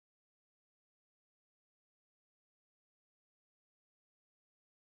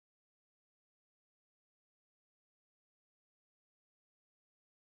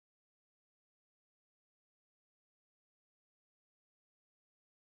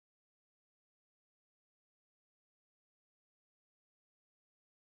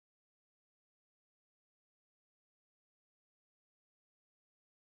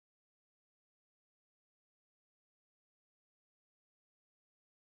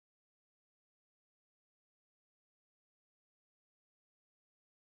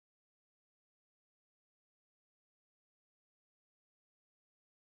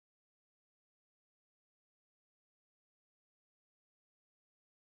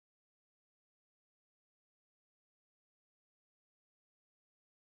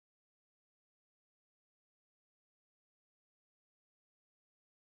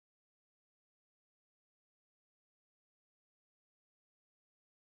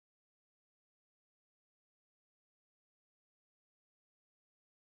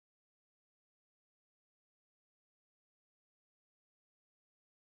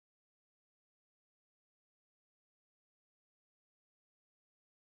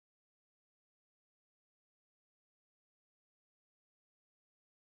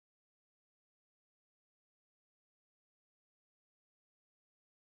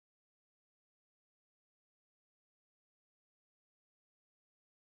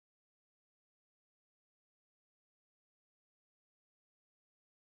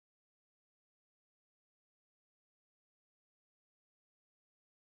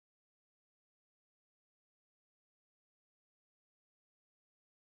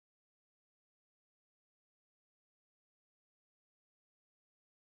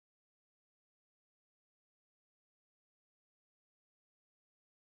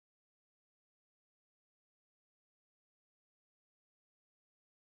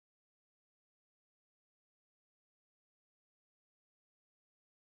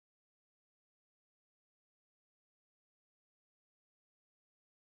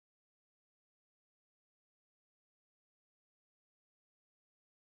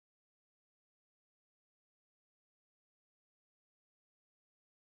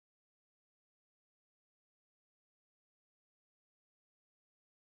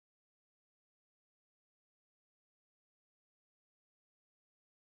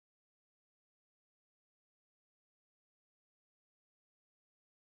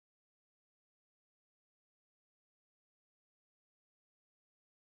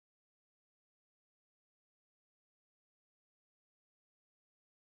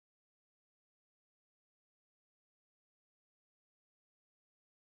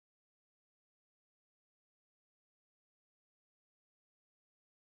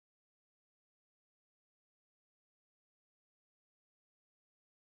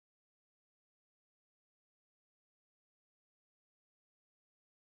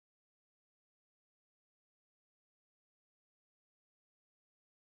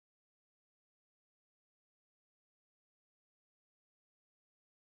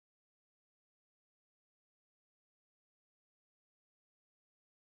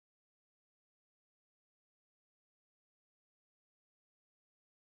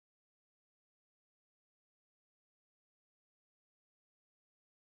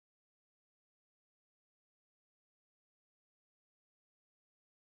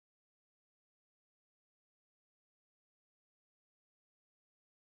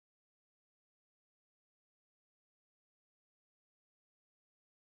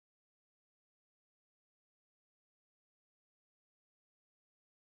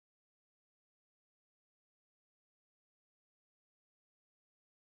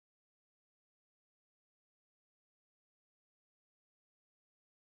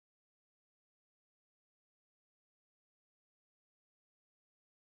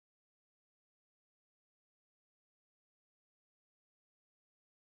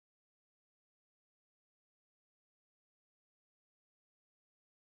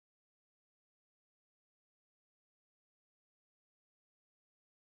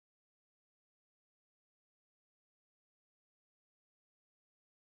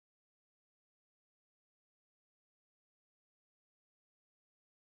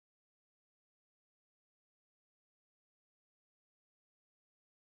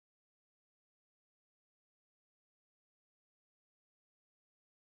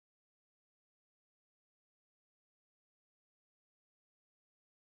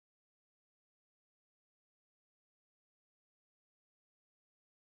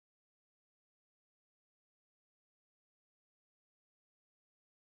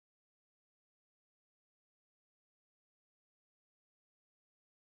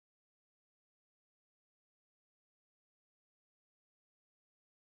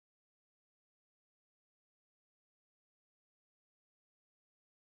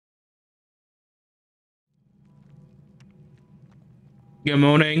Good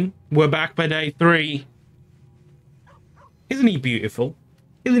morning. We're back for day 3. Isn't he beautiful?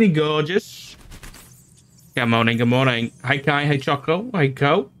 Isn't he gorgeous? Good morning, good morning. Hi Kai, hi Choco, hi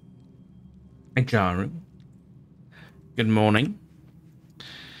Ko. Hi Jaru. Good morning.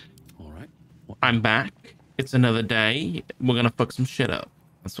 All right. I'm back. It's another day. We're gonna fuck some shit up.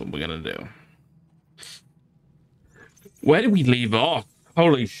 That's what we're gonna do. Where did we leave off?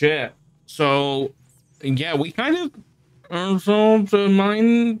 Holy shit. So, yeah, we kind of solved a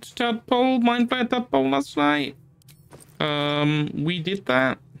mind flare tadpole last night. We did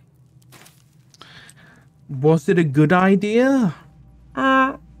that. Was it a good idea?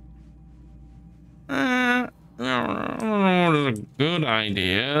 I don't know if it was a good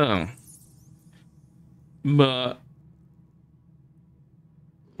idea. But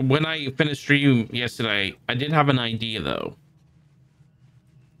when I finished stream yesterday, I did have an idea though.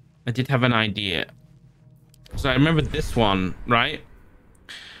 I did have an idea. So I remember this one, right?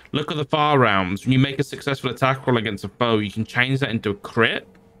 Look at the far rounds. When you make a successful attack roll against a foe, you can change that into a crit.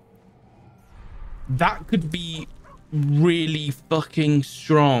 That could be really fucking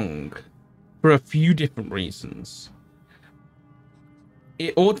strong for a few different reasons.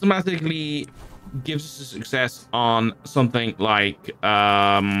 It automatically gives us a success on something like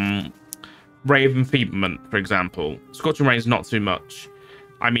Ray of Enfeeblement, for example. Scorching Ray is not too much.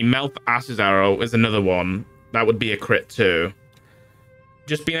 I mean, Melf Ass's Arrow is another one. That would be a crit too.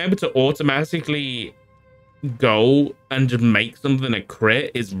 Just being able to automatically go and just make something a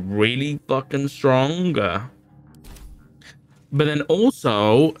crit is really fucking strong. But then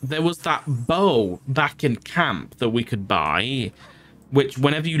also, there was that bow back in camp that we could buy, which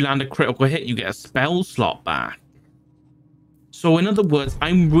whenever you land a critical hit, you get a spell slot back. So in other words,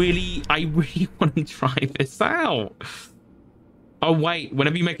 I really want to try this out. Oh wait,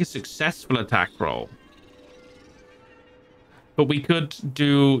 whenever you make a successful attack roll. But we could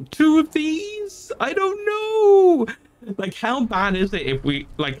do 2 of these? I don't know. Like, how bad is it if we,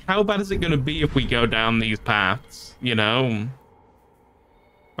 like, how bad is it going to be if we go down these paths, you know?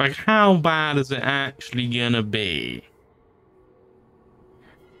 Like, how bad is it actually going to be?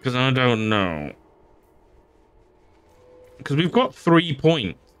 Because I don't know. Because we've got 3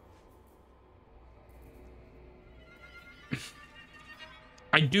 points.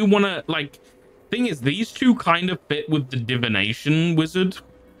 I do want to, like, thing is, these 2 kind of fit with the divination wizard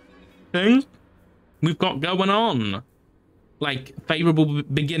thing we've got going on. Like, favorable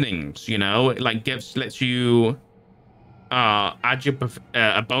beginnings, you know? It, like, lets you add your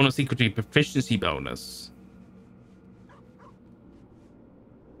a bonus equal to your proficiency bonus.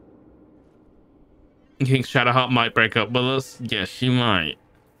 You think Shadowheart might break up with us? Yes, she might.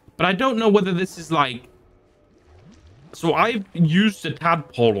 But I don't know whether this is like... So I've used the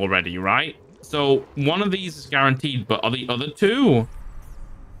tadpole already, right? So one of these is guaranteed, but are the other 2?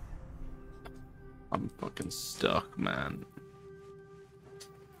 I'm fucking stuck, man.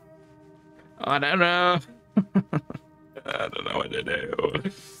 I don't know. I don't know what to do.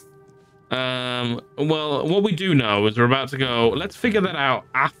 Well, what we do know is we're about to go... Let's figure that out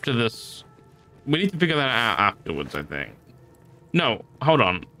after this. We need to figure that out afterwards, I think. No, hold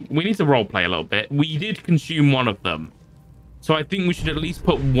on. We need to roleplay a little bit. We did consume one of them. So I think we should at least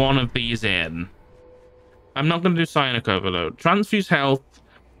put one of these in. I'm not going to do Psionic Overload. Transfuse health,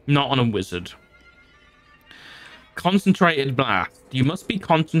 not on a wizard. Concentrated Blast. You must be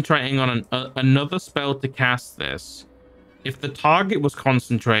concentrating on another spell to cast this. If the target was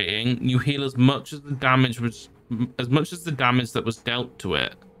concentrating, you heal as much as the damage that was dealt to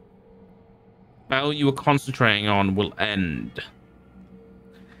it. Spell you were concentrating on will end.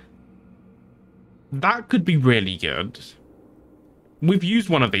 That could be really good. We've used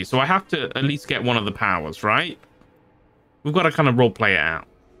one of these, so I have to at least get one of the powers, right? We've got to kind of roleplay it out.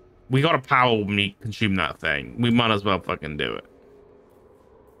 We got a power when we consume that thing. We might as well fucking do it.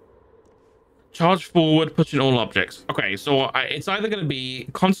 Charge forward, pushing all objects. Okay, so it's either going to be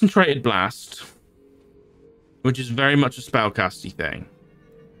Concentrated Blast, which is very much a spellcasty thing.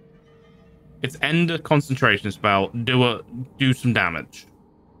 It's end a concentration spell, do some damage.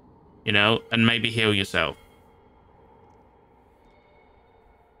 You know, and maybe heal yourself.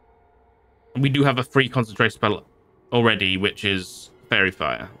 We do have a free concentration spell already, which is Fairy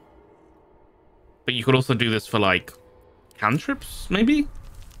Fire. But you could also do this for, like, cantrips, maybe?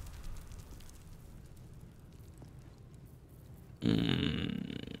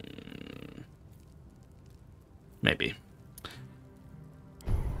 Maybe.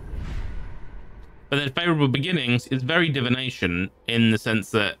 But then Favorable Beginnings is very divination in the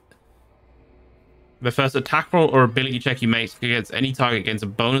sense that the first attack roll or ability check you make against any target gains a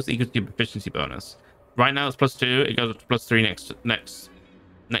bonus equal to your proficiency bonus. Right now it's +2. It goes up to +3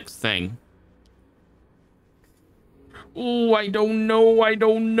 next thing. Oh, I don't know. I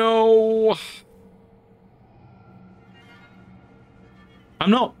don't know. I'm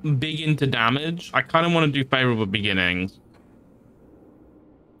not big into damage. I kind of want to do favorable beginnings.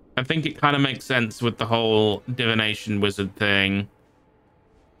 I think it kind of makes sense with the whole divination wizard thing.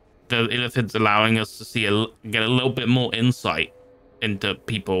 The illithid's allowing us to see get a little bit more insight into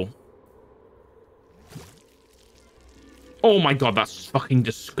people. Oh my god, that's fucking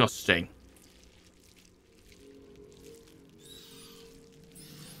disgusting.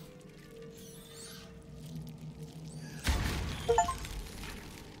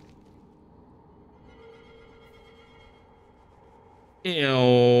 Ew.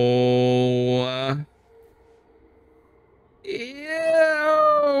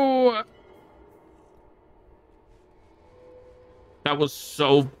 Ew. That was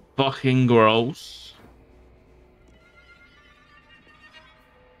so fucking gross.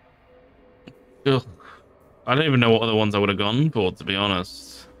 Ugh. I don't even know what other ones I would have gone for, to be honest.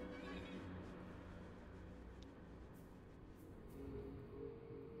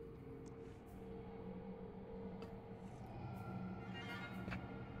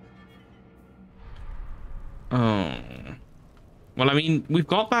 Oh. Well, I mean, we've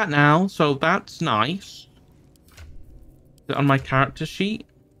got that now, so that's nice. Is it on my character sheet?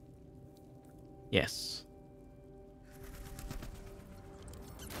 Yes.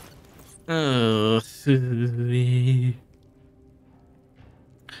 Oh.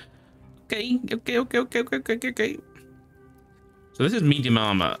 Okay. So this is medium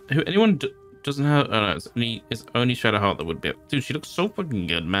armor. Who anyone doesn't have? Oh no, it's only Shadowheart that would be. Dude, she looks so fucking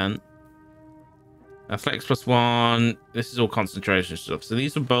good, man. Flex +1. This is all concentration stuff. So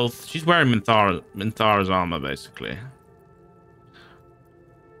these are both. She's wearing Minthara's armor, basically.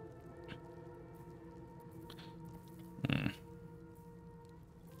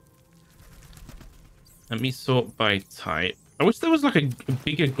 Let me sort by type. I wish there was like a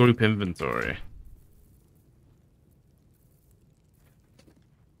bigger group inventory.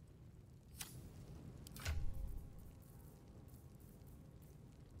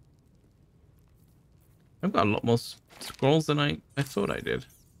 I've got a lot more scrolls than I thought I did.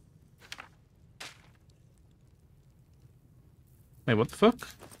 Wait, what the fuck?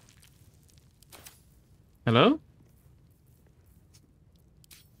 Hello?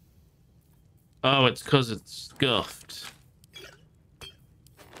 Oh, it's because it's scuffed.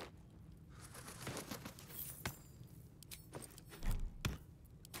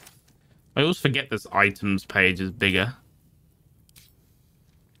 I always forget this items page is bigger.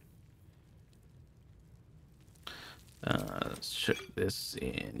 Let's check this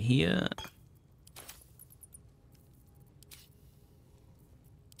in here.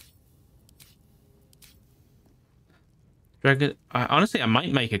 Dragon. Honestly, I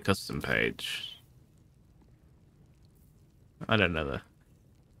might make a custom page. I don't know though.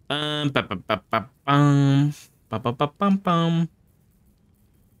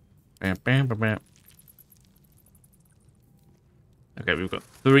 Okay, we've got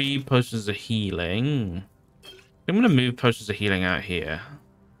 3 potions of healing. I'm gonna move potions of healing out here.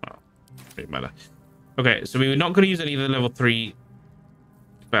 Oh, doesn't matter. Okay, so we're not gonna use any of the level 3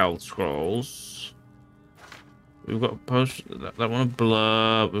 spell scrolls. We've got a potion that one of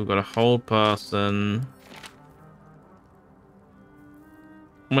blood. We've got a hold person.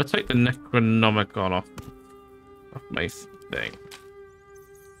 I'm gonna take the Necronomicon off my thing.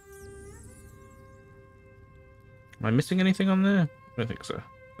 Am I missing anything on there? I don't think so.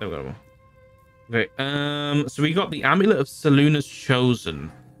 There we go. Okay, so we got the Amulet of Seluna's Chosen,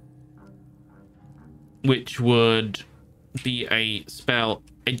 which would be a spell.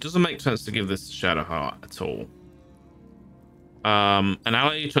 It doesn't make sense to give this to Shadowheart at all. An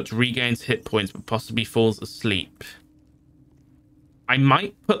ally you touch regains hit points, but possibly falls asleep. I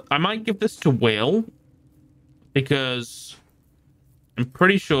might give this to Will, because I'm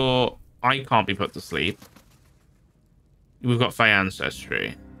pretty sure I can't be put to sleep. We've got Fey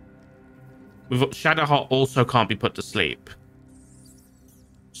Ancestry. We've got Shadowheart also can't be put to sleep.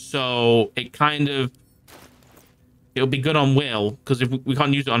 So it kind of, it'll be good on Will, because if we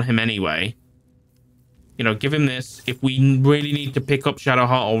can't use it on him anyway. You know, give him this. If we really need to pick up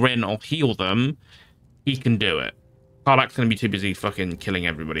Shadowheart or Rin or heal them, he can do it. Karlach's gonna be too busy fucking killing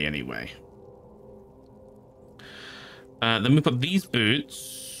everybody anyway. Then we've got these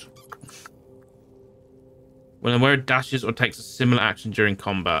boots. When the wearer dashes or takes a similar action during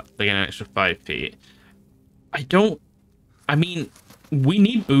combat, they get an extra 5 feet. I mean, we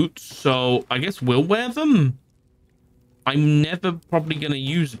need boots, so I guess we'll wear them. I'm never probably gonna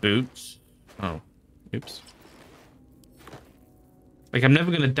use boots. Oh, Oops. Like, I'm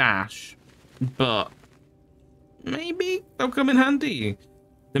never gonna dash, but maybe they'll come in handy.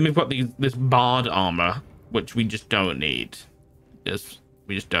 Then we've got this bard armor, which we just don't need.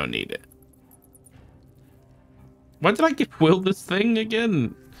 We just don't need it. Why did I give Will this thing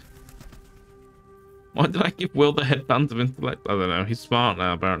again? Why did I give Will the headbands of intellect? I don't know. He's smart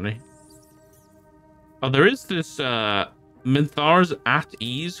now, apparently. Oh, there is this Minthar's at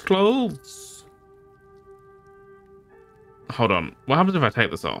ease clothes. Hold on. What happens if I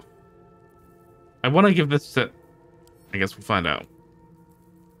take this off? I want to give this to... I guess we'll find out.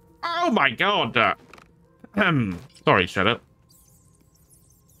 Oh my god! Sorry, shut up.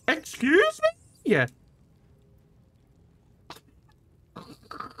 Excuse me? Yeah.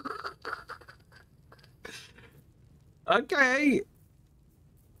 Okay.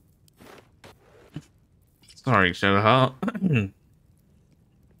 Sorry, Shadowheart.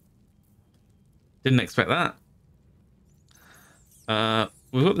 Didn't expect that.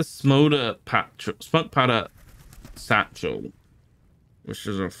 We've got the smoke powder satchel, which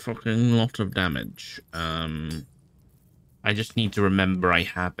is a fucking lot of damage. I just need to remember I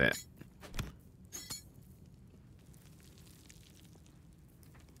have it.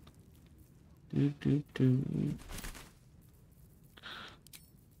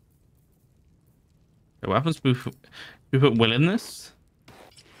 What happens if we put Will in this?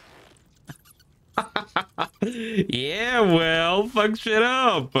 Yeah, well, fuck shit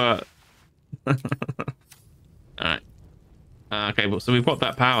up. Alright. Okay, so we've got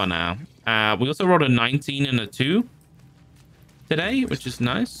that power now. We also rolled a 19 and a 2 today, which is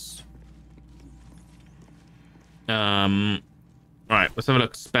nice. Alright, let's have a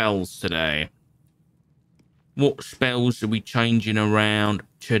look at spells today. What spells are we changing around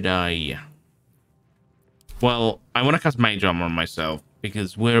today? Well, I want to cast Mage Armor on myself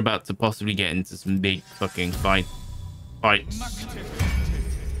because we're about to possibly get into some big fucking fights.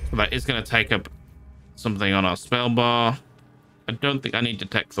 That is going to take up something on our spell bar. I don't think I need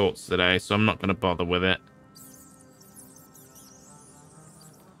Detect Thoughts today, so I'm not going to bother with it.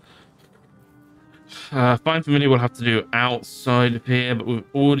 Find Familiar we'll have to do outside of here, but we've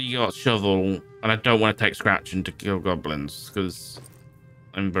already got Shovel, and I don't want to take Scratch to kill goblins because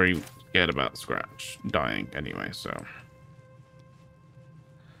I'm very scared about Scratch dying anyway, so.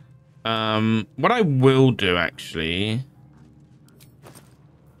 What I will do actually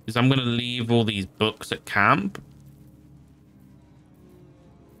is I'm going to leave all these books at camp.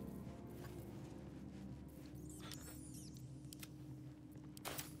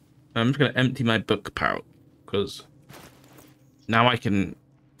 I'm just going to empty my book pouch because now I can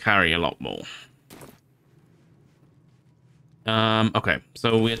carry a lot more. Okay,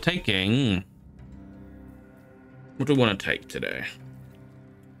 so we're taking... What do I want to take today?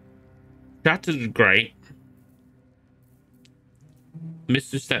 Shatter is great.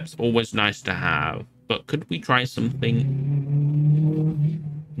 Mr. Step's always nice to have, but could we try something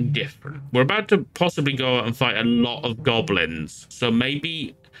different? We're about to possibly go out and fight a lot of goblins, so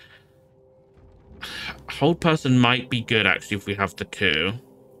maybe Hold Person might be good actually if we have the 2.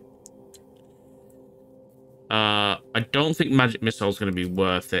 I don't think Magic Missile is going to be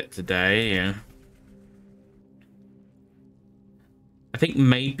worth it today. Yeah. I think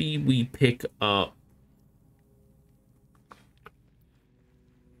maybe we pick up...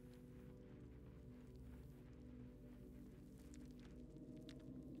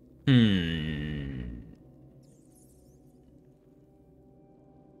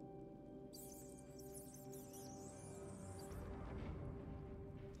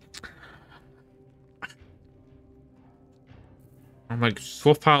 I'm like,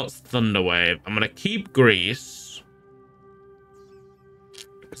 swap out Thunderwave. I'm going to keep Grease.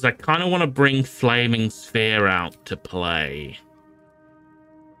 Because I kind of want to bring Flaming Sphere out to play.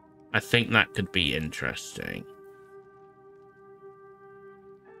 I think that could be interesting.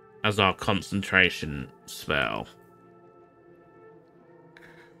 As our concentration spell.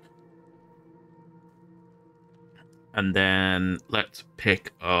 And then let's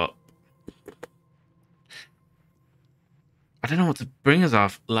pick up... I don't know what to bring as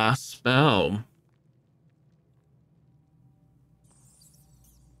our last spell.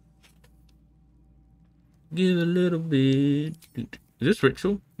 Give a little bit. Is this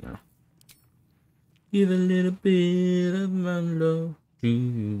ritual? No. Give a little bit of my love to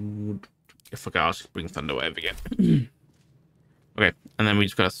you. If I I'll just bring Thunderwave again. Okay, and then we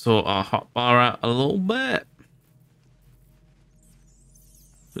just gotta sort our hotbar out a little bit.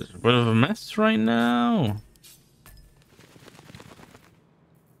 It's a bit of a mess right now.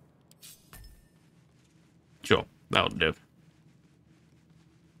 Sure, that'll do.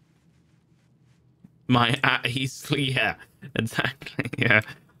 My yeah, exactly. Yeah,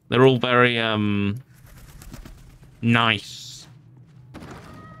 they're all very nice.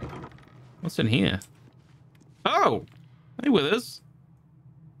 What's in here? Oh, hey Withers.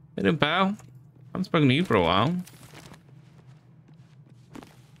 Hey doing, pal? I haven't spoken to you for a while.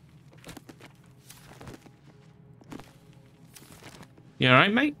 You all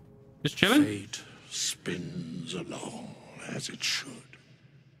right, mate? Just chilling. Fate spins along as it should.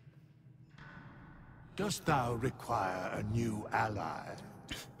 Dost thou require a new ally?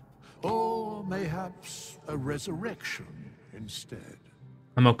 Or mayhaps a resurrection instead?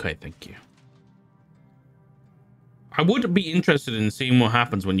 I'm okay, thank you. I would be interested in seeing what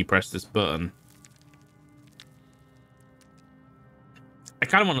happens when you press this button. I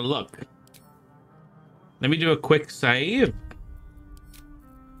kind of want to look. Let me do a quick save.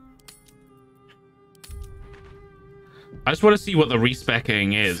 I just want to see what the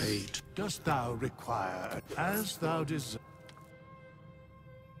respecking is. Fate, dost thou require as thou desire?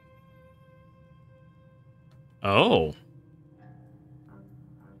 Oh.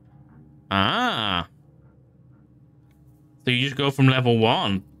 Ah. So you just go from level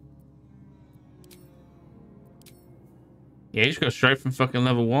 1. Yeah, you just go straight from fucking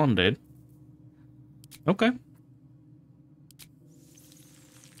level 1, dude. Okay.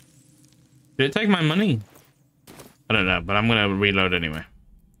 Did it take my money? I don't know, but I'm gonna reload anyway.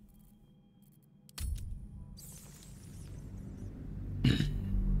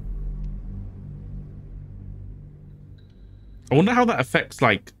 I wonder how that affects,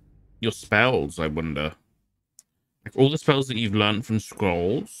 like, your spells, I wonder. Like, all the spells that you've learned from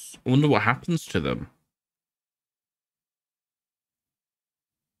scrolls, I wonder what happens to them.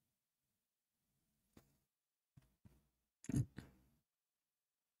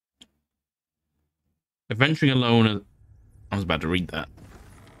 Adventuring alone, I was about to read that.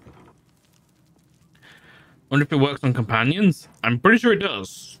 Wonder if it works on companions? I'm pretty sure it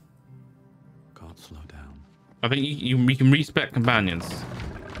does. Can't slow down. I think you can respec companions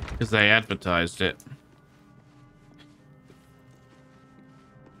because they advertised it.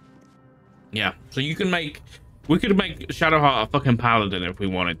 Yeah, so you can make... We could make Shadowheart a fucking paladin if we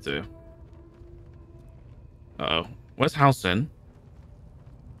wanted to. Uh-oh. Where's Halcyon?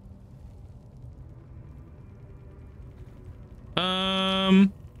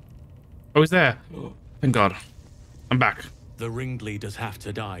 Oh, he's there. Thank God. I'm back. The ringleaders have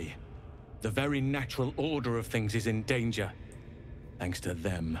to die. The very natural order of things is in danger. Thanks to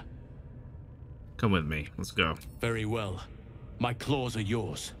them. Come with me. Let's go. Very well. My claws are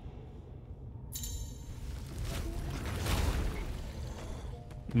yours.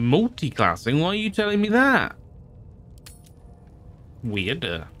 Multi-classing? Why are you telling me that?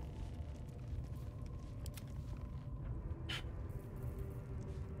 Weird.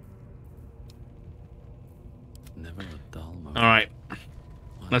 Never a dull moment. All right.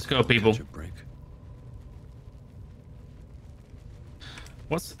 Let's go, people.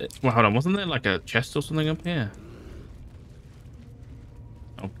 What's it? Well, hold on. Wasn't there like a chest or something up here?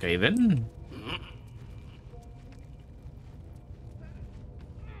 Okay, then.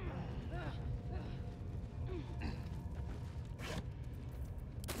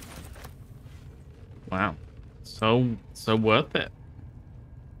 Wow. So worth it.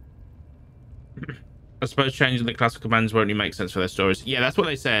 I suppose changing the class of commands won't really make sense for their stories. Yeah, that's what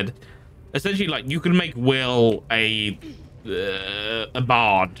they said. Essentially, like, you can make Will a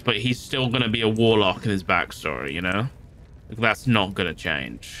bard, but he's still going to be a warlock in his backstory, you know? Like, that's not going to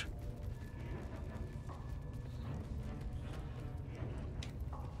change.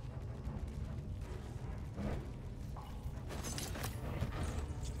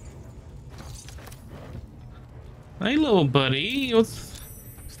 Hey, little buddy. What's...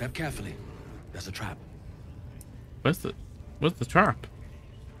 Step carefully. There's a trap. Where's the trap?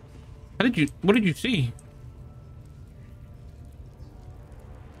 What did you see?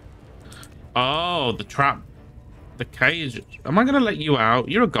 Oh, the trap. The cage. Am I gonna let you out?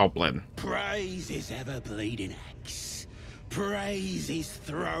 You're a goblin. Praise his ever-bleeding axe. Praise his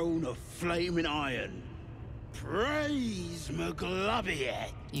throne of flaming iron. Praise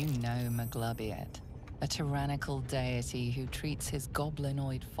Maglobiet. You know Maglobiet, a tyrannical deity who treats his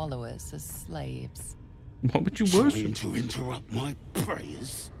goblinoid followers as slaves. What would you Trying worship? to interrupt my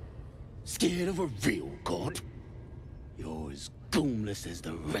prayers? Scared of a real god? You're as goomless as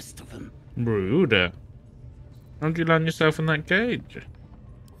the rest of them. Rude. How'd you land yourself in that cage?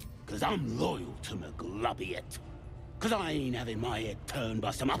 Cause I'm loyal to Maglobiet. Cause I ain't having my head turned by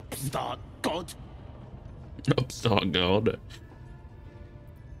some upstart god. Upstart god.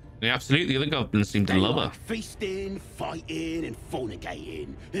 Yeah, absolutely. The other goblins seem to They love like her. feasting, fighting, and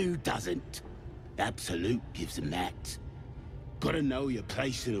fornicating. Who doesn't? Absolute gives them that. Gotta know your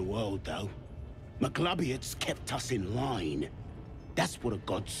place in the world, though. McLubbiots kept us in line. That's what a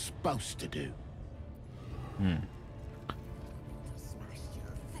god's supposed to do.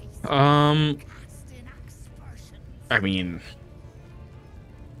 I mean,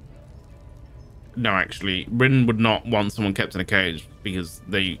 no, actually, Rin would not want someone kept in a cage because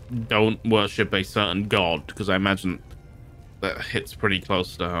they don't worship a certain god, because I imagine that hits pretty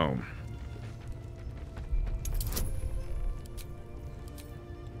close to home.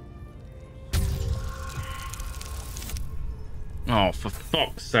 Oh, for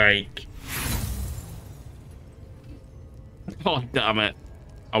fuck's sake. God damn it.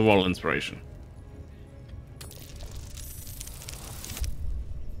 I'll roll inspiration.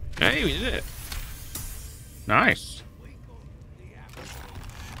 Hey, we did it. Nice.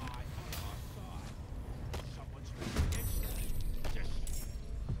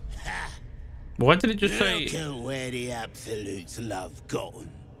 What did it just say? Look at where the Absolutes love gotten.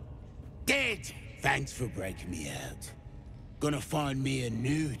 Dead! Thanks for breaking me out. Gonna find me a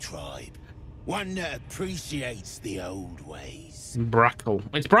new tribe. One that appreciates the old ways. Brackle.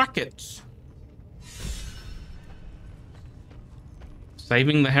 It's brackets.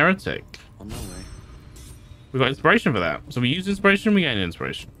 Saving the heretic. On my way. We got inspiration for that. So we use inspiration, we gain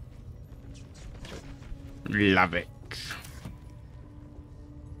inspiration. Love it.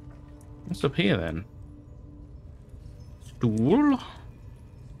 What's up here then? Stool.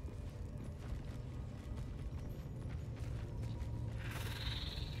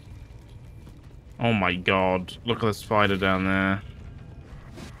 Oh my god. Look at the spider down there.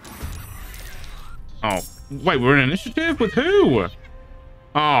 Oh, wait, we're in initiative? With who?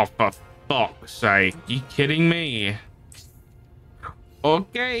 Oh, for fuck's sake. You kidding me?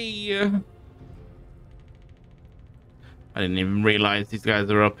 Okay. I didn't even realize these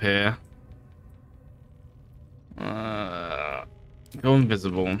guys are up here. Go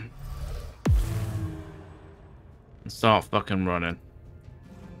invisible. And start fucking running.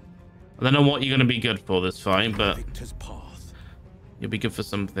 I don't know what you're going to be good for this fight, but Victor's path. you'll be good for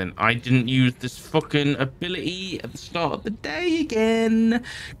something. I didn't use this fucking ability at the start of the day again,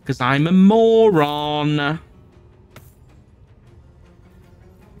 because I'm a moron. All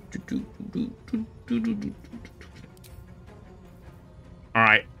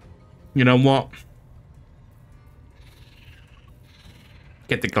right. You know what?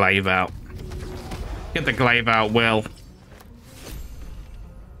 Get the glaive out. Get the glaive out, Will.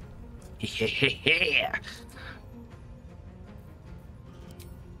 Yeah.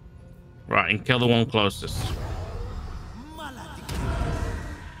 Right, and kill the one closest.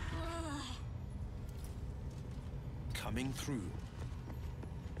 Coming through.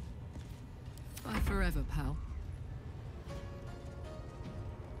 Bye forever, pal.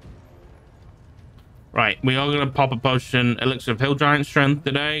 Right, we are gonna pop a potion, elixir of hill giant strength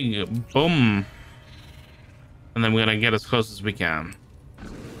today. Boom. And then we're gonna get as close as we can.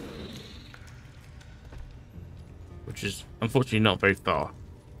 Which is unfortunately not very far.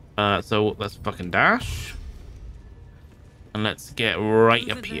 So let's fucking dash. And let's get right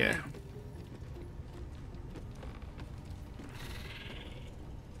up here.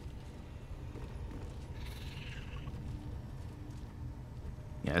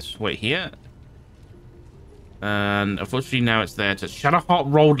 Yeah, let's wait here. And unfortunately now it's there to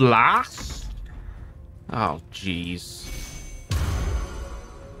Shadowheart rolled last. Oh, jeez.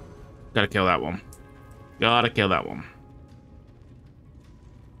 Gotta kill that one. Gotta kill that one.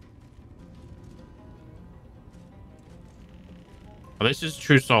 Oh, this is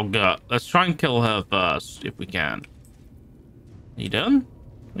True Soul Gut. Let's try and kill her first, if we can. You done?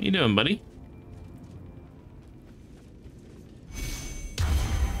 What are you doing, buddy?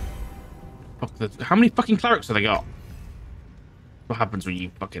 How many fucking clerics have they got? What happens when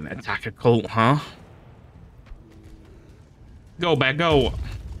you fucking attack a cult, huh? Go back, go.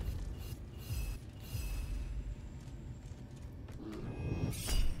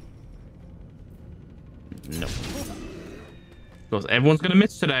 No. Because everyone's gonna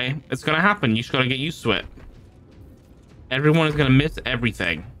miss today. It's gonna happen. You just gotta get used to it. Everyone is gonna miss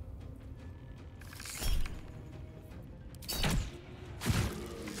everything.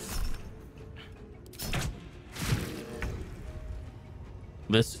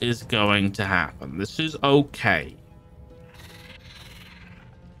 This is going to happen. This is okay.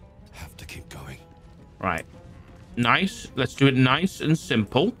 Have to keep going. Right. Nice. Let's do it nice and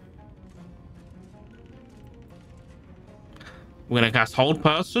simple. We're going to cast Hold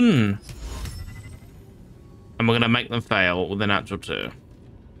Person. And we're going to make them fail with a natural 2.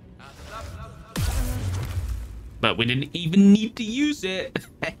 But we didn't even need to use it.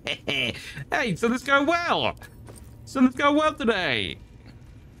 Hey, something's going well. Something's going well today.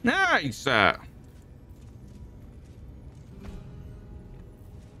 Nice. All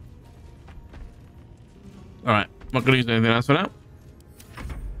right, not gonna use anything else for now.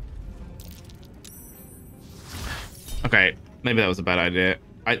 Okay, maybe that was a bad idea.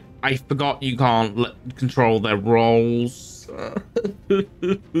 I forgot you can't control their rolls.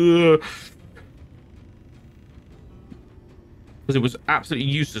 Because it was absolutely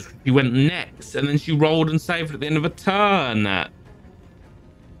useless. She went next, and then she rolled and saved at the end of a turn.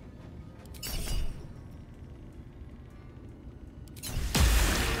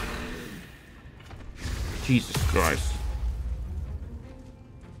 Jesus Christ.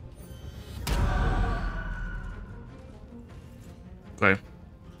 Okay.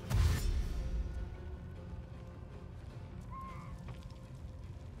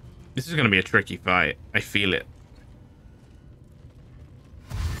 This is going to be a tricky fight. I feel it.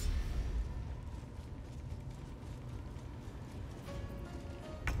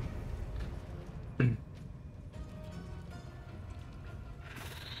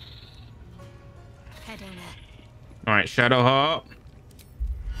 All right, Shadowheart.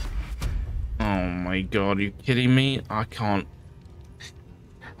 Oh my god, are you kidding me? I can't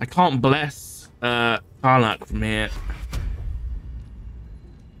bless Karlach from here.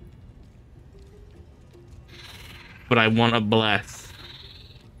 But I want to bless.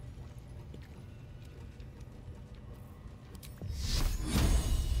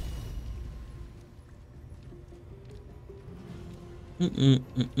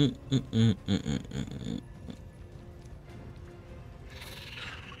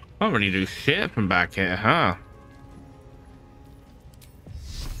 Can't really do shit from back here, huh?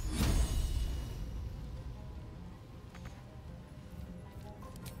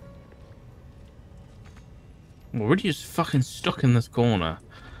 We're already just fucking stuck in this corner.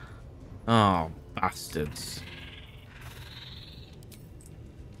 Oh, bastards.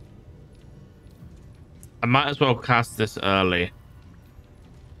 I might as well cast this early.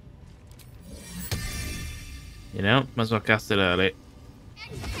 You know, might as well cast it early.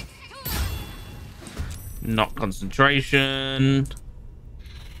 Not concentration.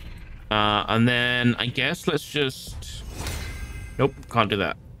 And then I guess let's just... Nope, can't do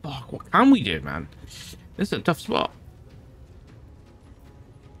that. Fuck, what can we do, man? This is a tough spot.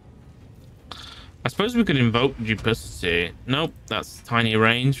 I suppose we could invoke duplicity. Nope, that's tiny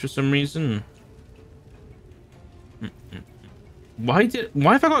range for some reason. Why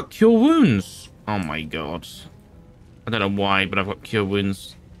have I got cure wounds? Oh my god. I don't know why, but I've got cure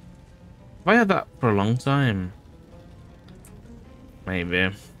wounds. Have I had that for a long time?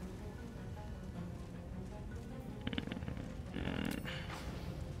 Maybe.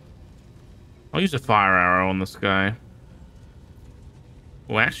 I'll use a fire arrow on this guy.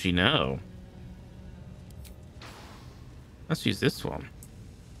 Well, actually, no. Let's use this one.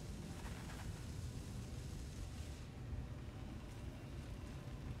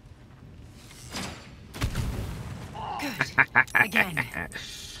 Good. Again.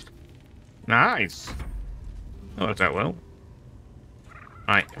 Nice. That worked out well.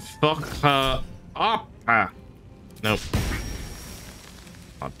 Alright, fuck her up. Nope.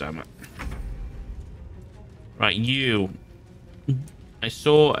 God damn it. Right, you. I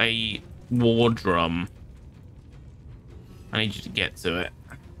saw a war drum. I need you to get to it.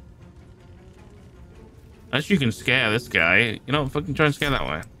 Unless you can scare this guy. You know, fucking try and scare that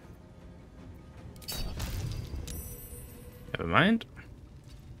way. Never mind.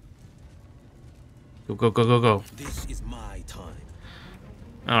 Go, go, go, go, go. This is my time.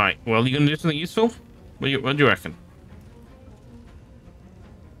 Alright, well, you gonna do something useful? What do you reckon?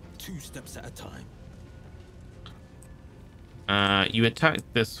 2 steps at a time. You attacked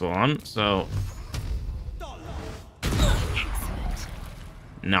this one, so...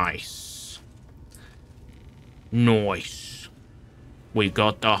 Nice. Nice. We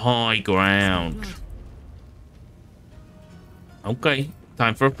got the high ground. Okay,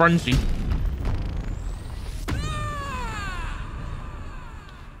 time for a frenzy.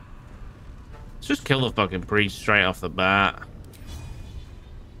 Let's just kill the fucking priest straight off the bat.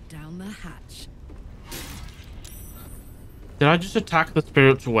 Down the hatch. Did I just attack the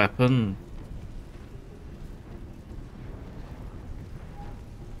spiritual weapon?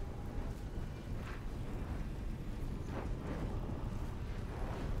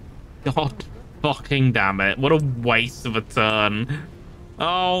 God fucking damn it. What a waste of a turn.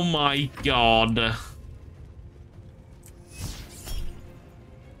 Oh my god.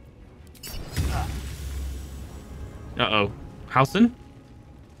 Uh-oh. Howson?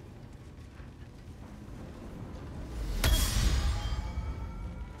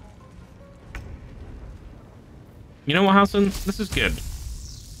 You know what, Hassan? This is good.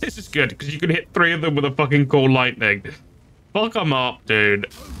 This is good, because you can hit 3 of them with a fucking cool lightning. Fuck them up,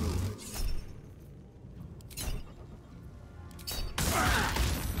 dude.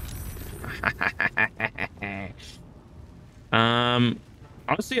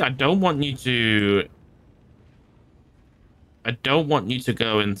 Honestly, I don't want you to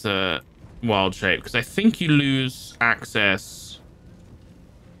go into wild shape, because I think you lose access.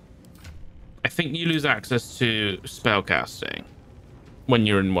 I think you lose access to spellcasting when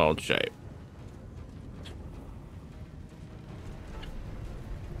you're in wild shape.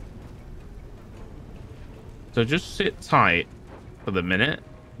 So just sit tight for the minute,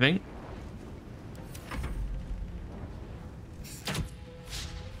 I think.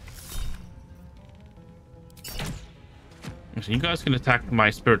 So you guys can attack my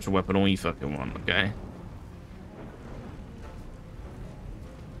spiritual weapon all you fucking want, okay?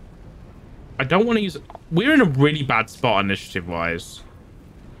 I don't want to use... We're in a really bad spot initiative-wise.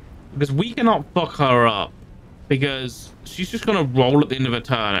 Because we cannot fuck her up. Because she's just going to roll at the end of her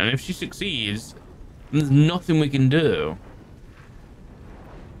turn. And if she succeeds, there's nothing we can do.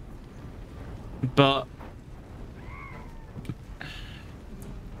 But... yeah,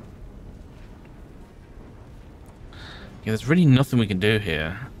 there's really nothing we can do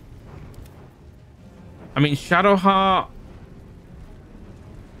here. I mean, Shadowheart...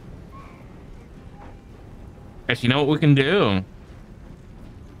 guys, you know what we can do?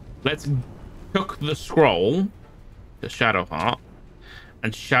 Let's cook the scroll to Shadowheart,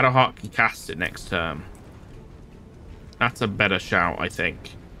 and Shadowheart can cast it next turn. That's a better shout, I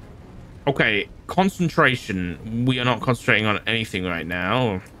think. Okay, concentration. We are not concentrating on anything right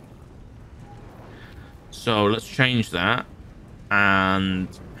now. So let's change that and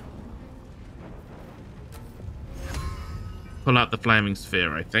pull out the flaming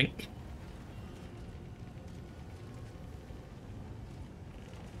sphere, I think.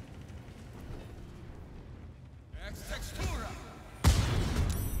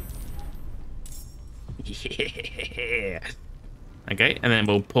 Yeah. Okay, and then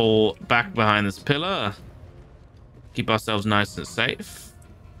we'll pull back behind this pillar. Keep ourselves nice and safe.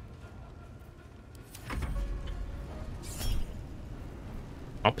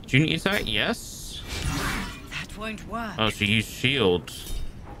 Opportunity attack, yes. That won't work. Oh, she used shield.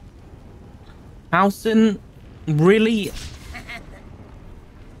 Halsin, really?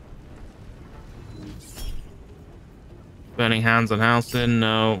 Burning hands on Halsin,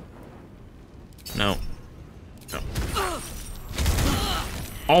 no. No. No.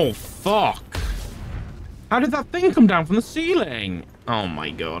 Oh, fuck. How did that thing come down from the ceiling? Oh my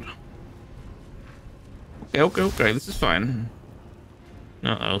god. Okay, this is fine.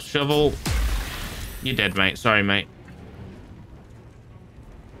 Uh-oh, shovel. You're dead, mate. Sorry, mate.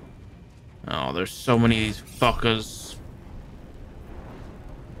 Oh, there's so many of these fuckers.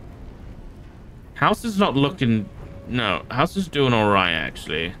 House is not looking... no, House is doing alright,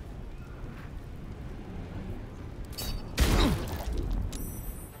 actually.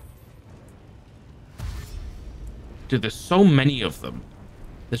 Dude, there's so many of them.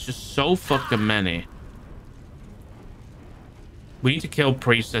 There's just so fucking many. We need to kill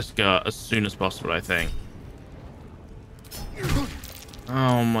Priestess Gut as soon as possible, I think.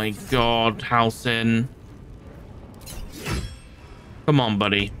 Oh my god, Halsin. Come on,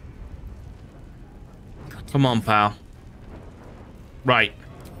 buddy. Come on, pal. Right.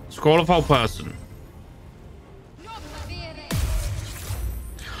 Scroll of whole person.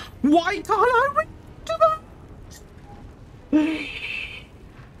 Why can't I reach to that?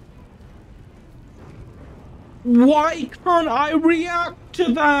 Why can't I react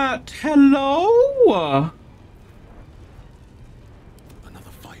to that? Hello? Another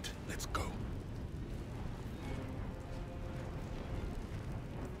fight. Let's go.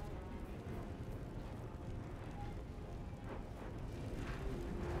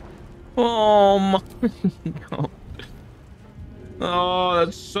 Oh my god. Oh,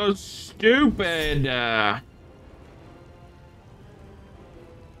 that's so stupid.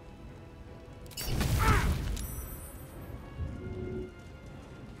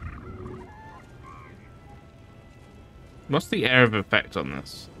 What's the area of effect on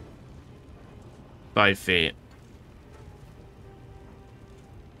this? 5 feet.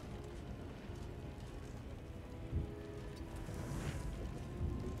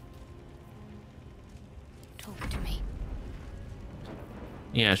 Talk to me.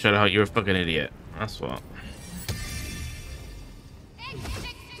 Yeah, Shadowheart, you're a fucking idiot. That's what.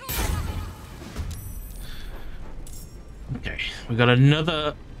 Okay, we got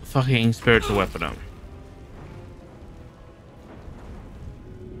another fucking spiritual weapon up.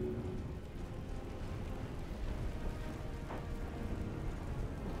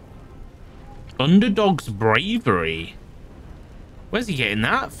 Underdog's bravery. Where's he getting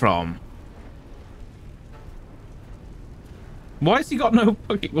that from? Why has he got no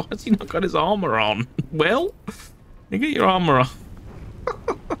fucking... Why has he not got his armor on? Will? You get your armor on.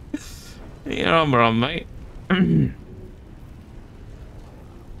 Get your armor on, mate.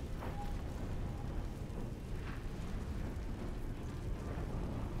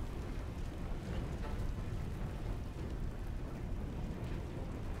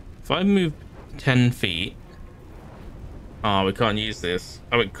 If I move 10 feet... Oh, we can't use this.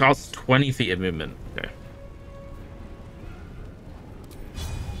 Oh, it costs 20 feet of movement. Okay.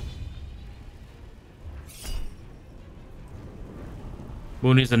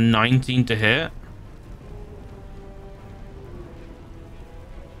 Wound is a 19 to hit.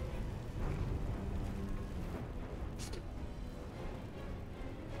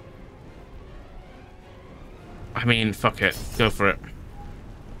 I mean, fuck it. Go for it.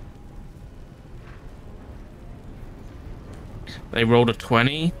 They rolled a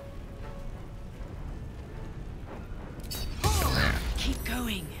 20. Keep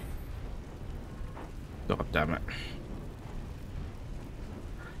going. God damn it.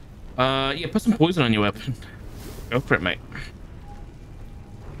 Yeah, put some poison on your weapon. Go for it, mate.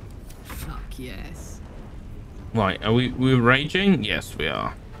 Fuck yes. Right, are we raging? Yes, we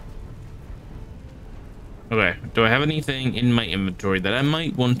are. Okay, do I have anything in my inventory that I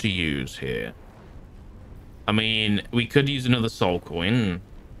might want to use here? I mean, we could use another soul coin.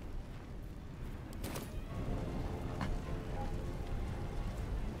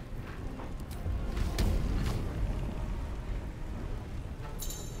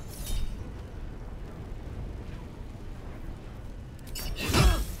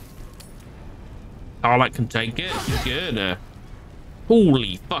 Starlight can take it. Good.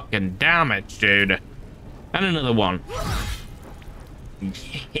 Holy fucking damage, dude. And another one.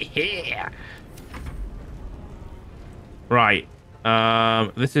 Yeah. Right.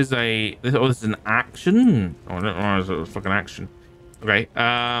 This is a... this is an action? Oh, I didn't realize it was fucking action. Okay.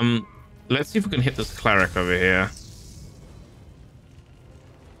 Let's see if we can hit this cleric over here.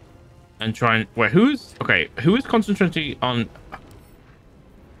 And try and... Wait, who's... Okay, who is concentrating on...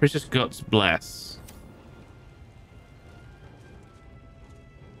 Precious Guts Bless?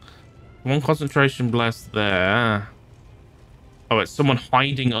 One concentration bless there. Oh, it's someone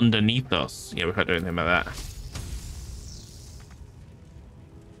hiding underneath us. Yeah, we can't do anything about that.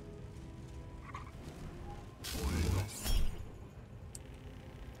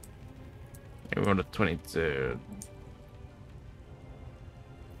 Yeah, we're on a 22.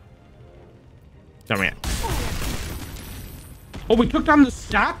 Come here. Oh, we took down the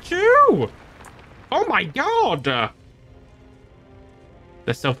statue! Oh my god!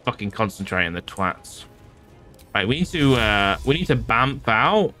 They're so fucking concentrating, the twats. Right, we need to bamf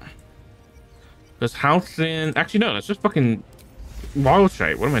out. Because house in... Actually, no, let's just fucking wild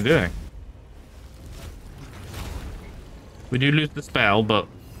shape. What am I doing? We do lose the spell, but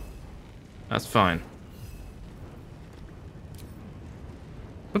that's fine.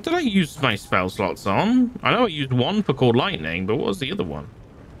 What did I use my spell slots on? I know I used one for Call Lightning, but what was the other one?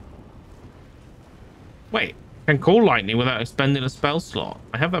 Wait. Can call lightning without expending a spell slot.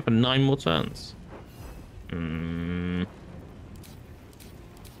 I have that for 9 more turns. They're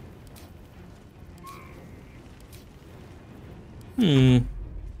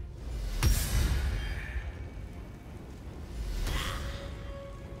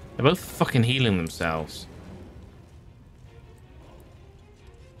both fucking healing themselves.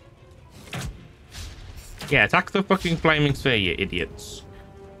 Yeah, attack the fucking flaming sphere, you idiots.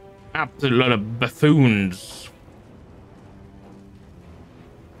 Absolute lot of buffoons.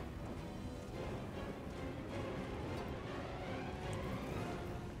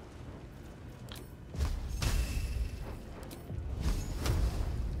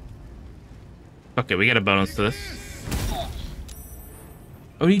 Okay, we get a bonus to this.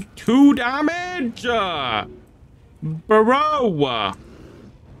 Only 2 damage! Bro!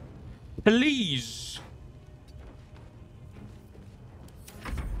 Please!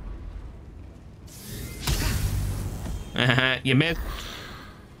 You missed.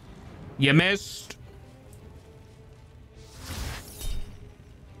 You missed.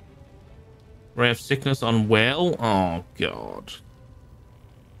 Ray of sickness on Will. Oh, God.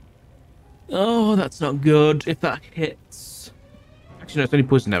 Oh, that's not good if that hits. Actually, no, it's only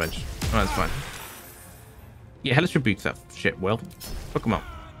poison damage. Oh, that's fine. Yeah, let's rebuke that shit, Will. Fuck him up.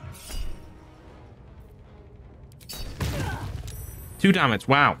 2 damage.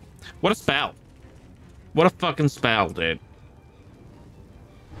 Wow. What a spell. What a fucking spell, dude.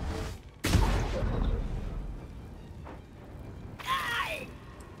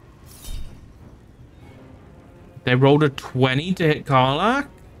 They rolled a 20 to hit Karlach.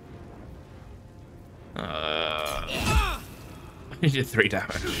 He did 3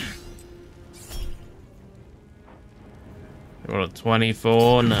 damage. They rolled a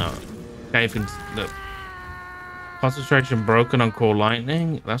 24. No. Okay, look. Concentration broken on Core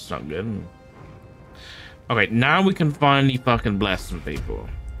Lightning. That's not good. Okay, now we can finally fucking bless some people.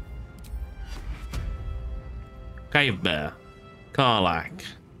 Cave Bear. Karlach.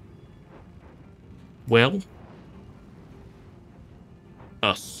 Will.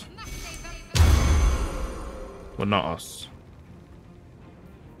 Us. Well, not us.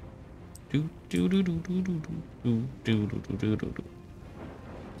 Do do do do do do do do do do do do.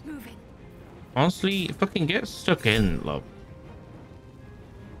 Moving. Honestly, fucking get stuck in, love.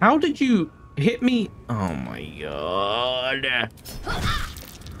 How did you hit me? Oh my god.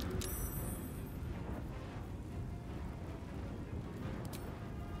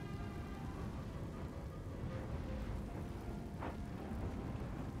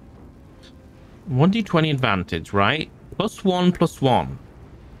 One D20 advantage, right? +1, +1.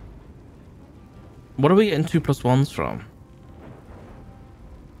 What are we getting 2 +1s from?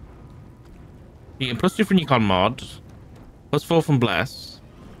 You get +2 from Yukon mod, +4 from Bless.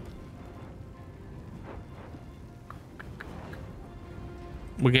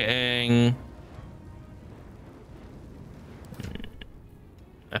 We're getting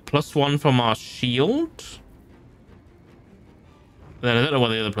a +1 from our shield. Then I don't know where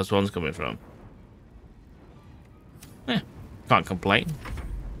the other +1's coming from. Can't complain.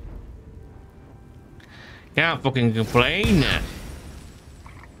 Can't fucking complain.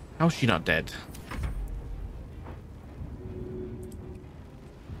 How's she not dead?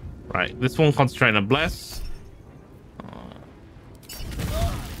 Right, this one concentrating on Bless.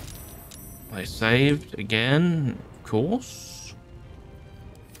 I saved again, of course.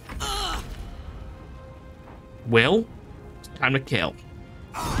 Will, it's time to kill.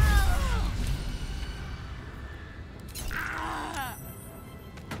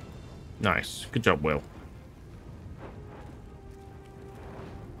 Nice, good job, Will.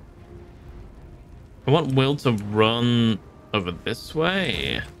 I want Will to run over this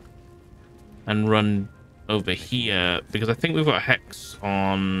way and run over here because I think we've got Hex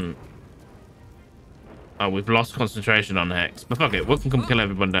on. Oh, we've lost concentration on Hex, but fuck it, we can come kill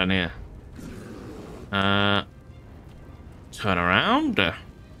everyone down here. Turn around. Can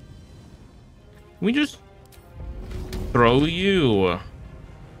we just throw you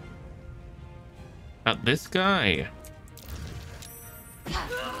at this guy?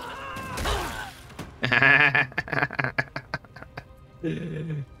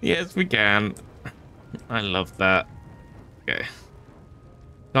 Yes, we can. I love that. Okay.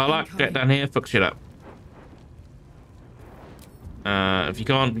 Karlach, get down here, fuck shit up. If you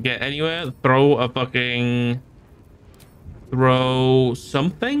can't get anywhere, throw a fucking... Throw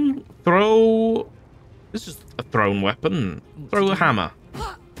something? Throw... This is a thrown weapon. Throw a hammer.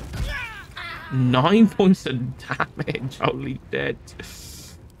 9 points of damage. Holy dead.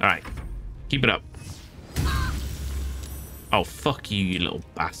 Alright. Keep it up. Oh, fuck you, you little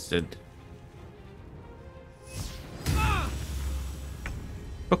bastard.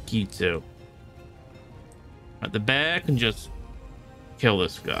 Fuck you too. Right, the bear can just kill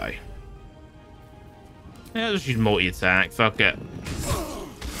this guy. Yeah, just use multi-attack. Fuck it.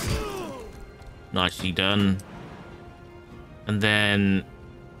 Nicely done. And then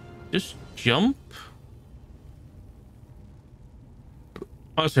just jump.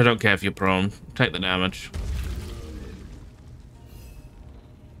 Honestly, I don't care if you're prone. Take the damage.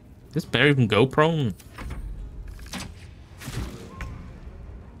 This bear even go prone?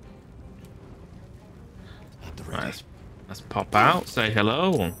 Right, let's pop out, say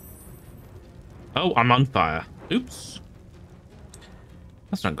hello. Oh, I'm on fire. Oops.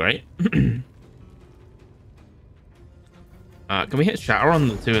 That's not great. Can we hit shatter on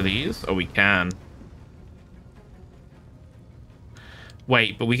the 2 of these? Oh, we can.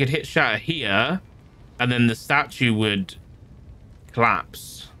 Wait, but we could hit shatter here, and then the statue would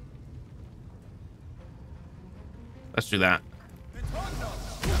collapse. Let's do that.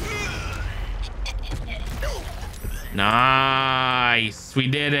 Nice. We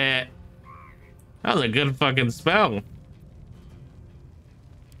did it. That was a good fucking spell.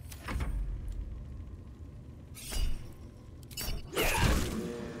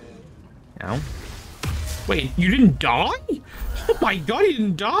 Ow. Wait, you didn't die? Oh my god, you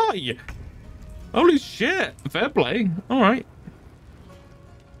didn't die. Holy shit. Fair play. All right.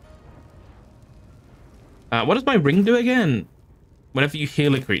 What does my ring do again? Whenever you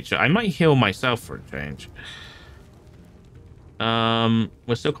heal a creature. I might heal myself for a change.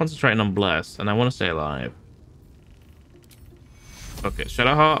 We're still concentrating on Bless, and I want to stay alive. Okay,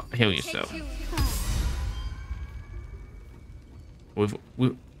 Shadowheart, heal yourself.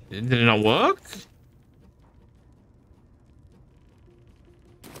 Did it not work?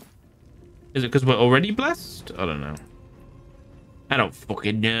 Is it because we're already blessed? I don't know. I don't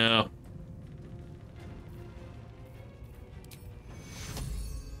fucking know.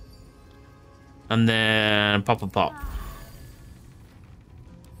 And then pop.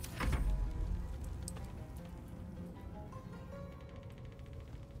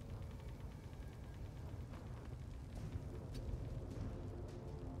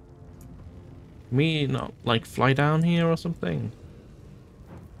 Can we not like fly down here or something?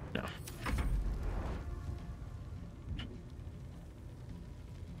 No.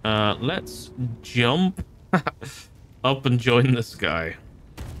 Let's jump up and join this guy.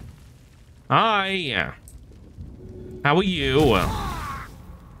 Hi. How are you?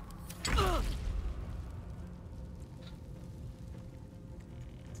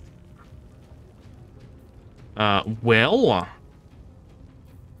 Well.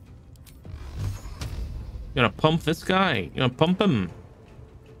 You're gonna pump this guy. You're gonna pump him.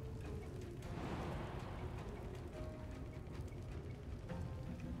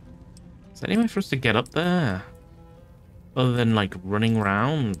 Is there any way for us to get up there? Other than like running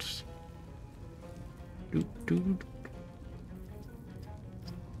around? Let's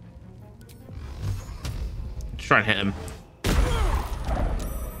try and hit him.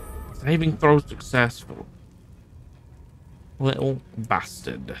 Saving throw successful. Little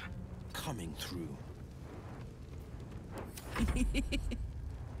bastard. Coming through.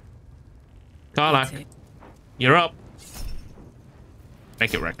 Karlach, you're up.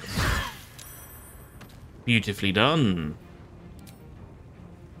 Make it reckless. Beautifully done.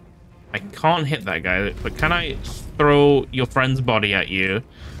 I can't hit that guy, but can I throw your friend's body at you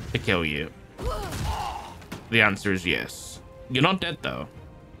to kill you? The answer is yes. You're not dead though,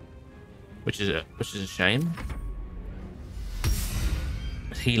 which is a shame.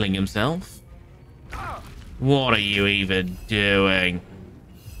 He's healing himself. What are you even doing?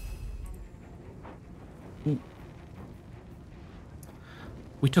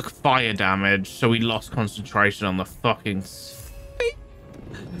 We took fire damage, so we lost concentration on the fucking...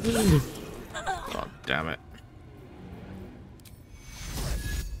 God damn it.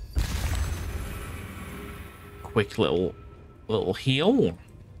 Quick little heal.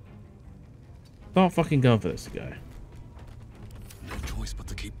 Start fucking going for this guy. No choice but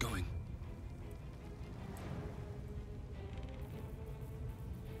to keep going.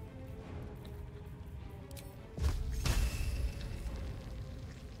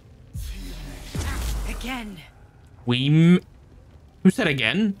 Again. Who said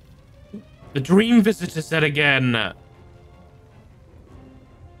again? The Dream Visitor said again. Oh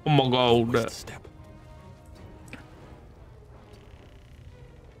my god. Step.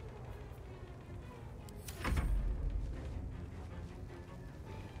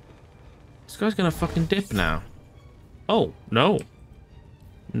 This guy's gonna fucking dip now. Oh, no.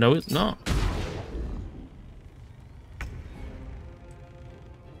 No, it's not.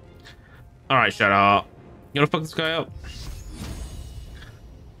 Alright, shut up. You gonna fuck this guy up?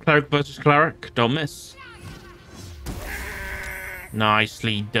 Cleric versus cleric. Don't miss.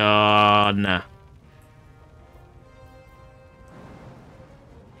 Nicely done.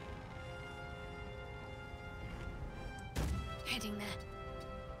 Heading there.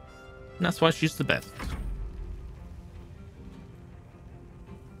 And that's why she's the best.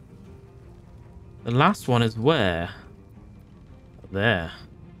 The last one is where? There.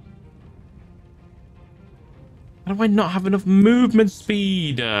 How do I not have enough movement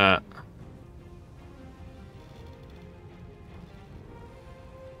speed?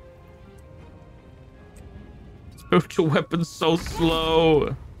 Spiritual weapon's so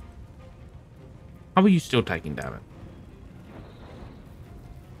slow. How are you still taking damage?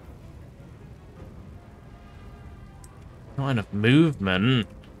 Not enough movement.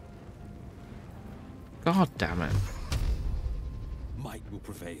 God damn it. Might will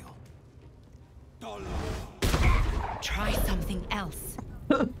prevail. Try something else.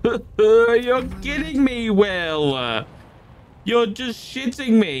 You're kidding me, Will. You're just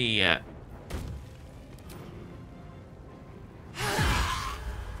shitting me.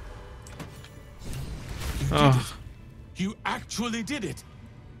 Oh. You actually did it!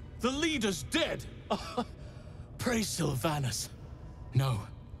 The leader's dead! Praise Sylvanus. No.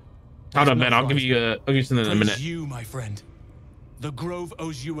 Hold on, man. I'll give you something in a minute. Praise you, my friend. The Grove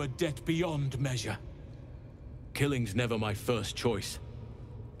owes you a debt beyond measure. Killing's never my first choice,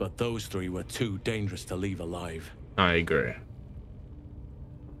 but those three were too dangerous to leave alive. I agree.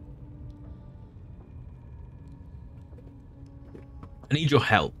 I need your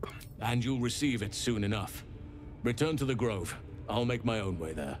help. And you'll receive it soon enough. Return to the Grove. I'll make my own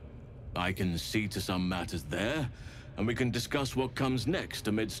way there. I can see to some matters there, and we can discuss what comes next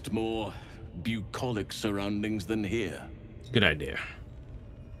amidst more bucolic surroundings than here. Good idea.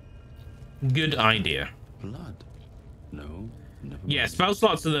 Good idea. Blood? No. Never Yeah, mind. spell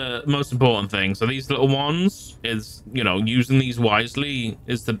slots are the most important thing. So these little ones is, you know, using these wisely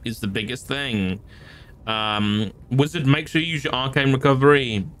is the biggest thing. Wizard, make sure you use your arcane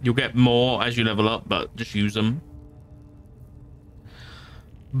recovery. You'll get more as you level up, but just use them.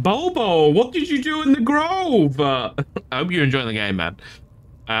 Bobo, what did you do in the Grove? I hope you're enjoying the game, man.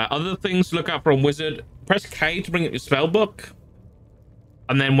 Other things to look out for on Wizard. Press K to bring up your spell book.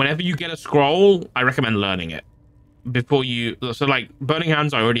 And then whenever you get a scroll, I recommend learning it. Before you... So, like, Burning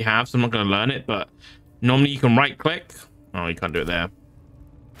Hands I already have, so I'm not going to learn it. But normally you can right-click. Oh, you can't do it there.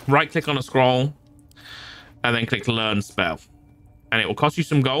 Right-click on a scroll. And then click Learn Spell. And it will cost you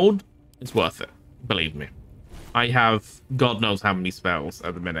some gold. It's worth it. Believe me. I have God knows how many spells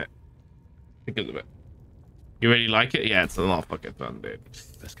at the minute because of it. You really like it? Yeah, it's a lot of fucking fun, dude.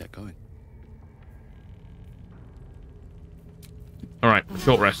 Let's get going. All right,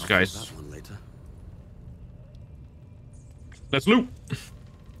 short rest, guys. That one later. Let's loot.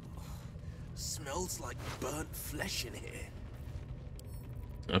 Smells like burnt flesh in here.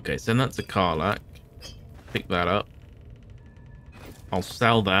 Okay, send that to Karlak. Pick that up. I'll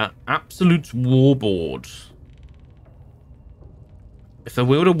sell that. Absolute's Warboard. If the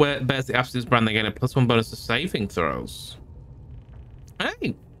wielder bears the Absolute's brand, they get a +1 bonus to saving throws.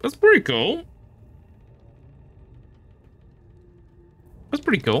 Hey, that's pretty cool. That's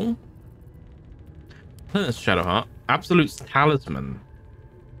pretty cool. That's Shadowheart. Absolute's Talisman.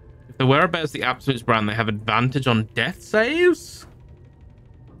 If the wearer bears the Absolute's brand, they have advantage on death saves?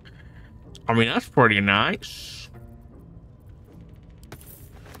 I mean, that's pretty nice.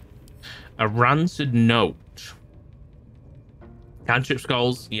 A Rancid Note. Cantrip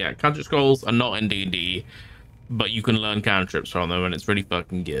Skulls. Yeah, Cantrip Skulls are not in D&D, but you can learn cantrips from them, and it's really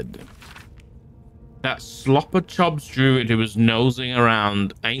fucking good. That Slopper Chobs druid who was nosing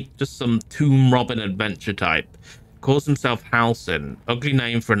around ain't just some tomb robbing adventure type. Calls himself Halcyon. Ugly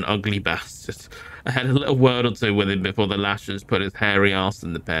name for an ugly bastard. I had a little word or two with him before the lashers put his hairy ass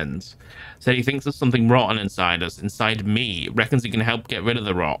in the pens. Said he thinks there's something rotten inside us, inside me. Reckons he can help get rid of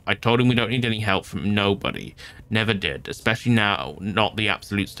the rot. I told him we don't need any help from nobody. Never did, especially now not the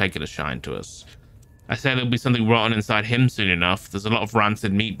Absolutes taking a shine to us. I say there'll be something rotten inside him soon enough. There's a lot of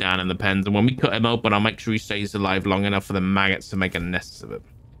rancid meat down in the pens, and when we cut him open, I'll make sure he stays alive long enough for the maggots to make a nest of him.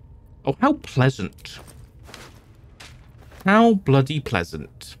 Oh, how pleasant. How bloody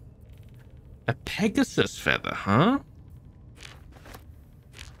pleasant. A Pegasus feather, huh?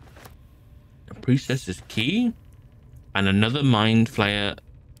 A priestess's key? And another mind flayer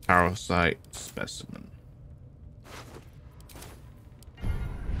parasite specimen.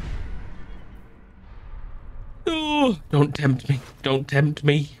 Oh, don't tempt me. Don't tempt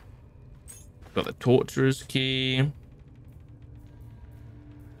me. Got the torturer's key.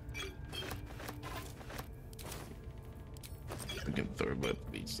 We can throw both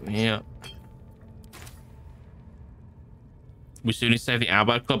of these in here. We soon save the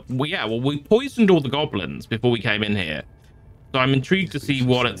Albert Club. Well, yeah, well, we poisoned all the goblins before we came in here. So I'm intrigued to see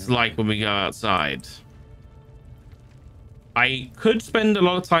what it's like when we go outside. I could spend a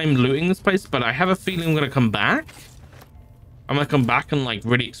lot of time looting this place, but I have a feeling I'm going to come back. I'm going to come back and, like,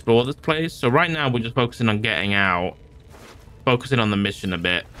 really explore this place. So right now, we're just focusing on getting out. Focusing on the mission a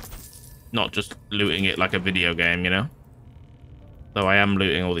bit. Not just looting it like a video game, you know? Though I am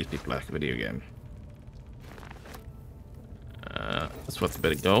looting all these people like a video game. That's worth a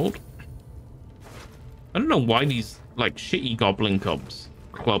bit of gold. I don't know why these, like, shitty goblin clubs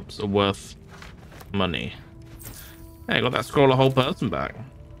are worth money. Hey, I got that scroll a whole person back.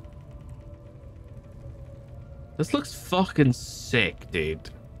 This looks fucking sick, dude.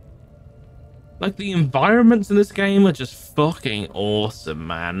 Like, the environments in this game are just fucking awesome,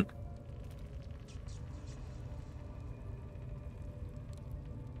 man.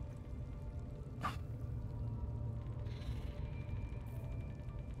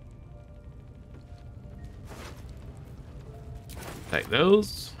 Take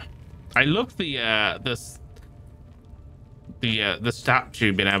those. I love the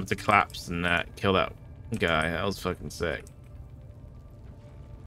statue being able to collapse and kill that guy. That was fucking sick.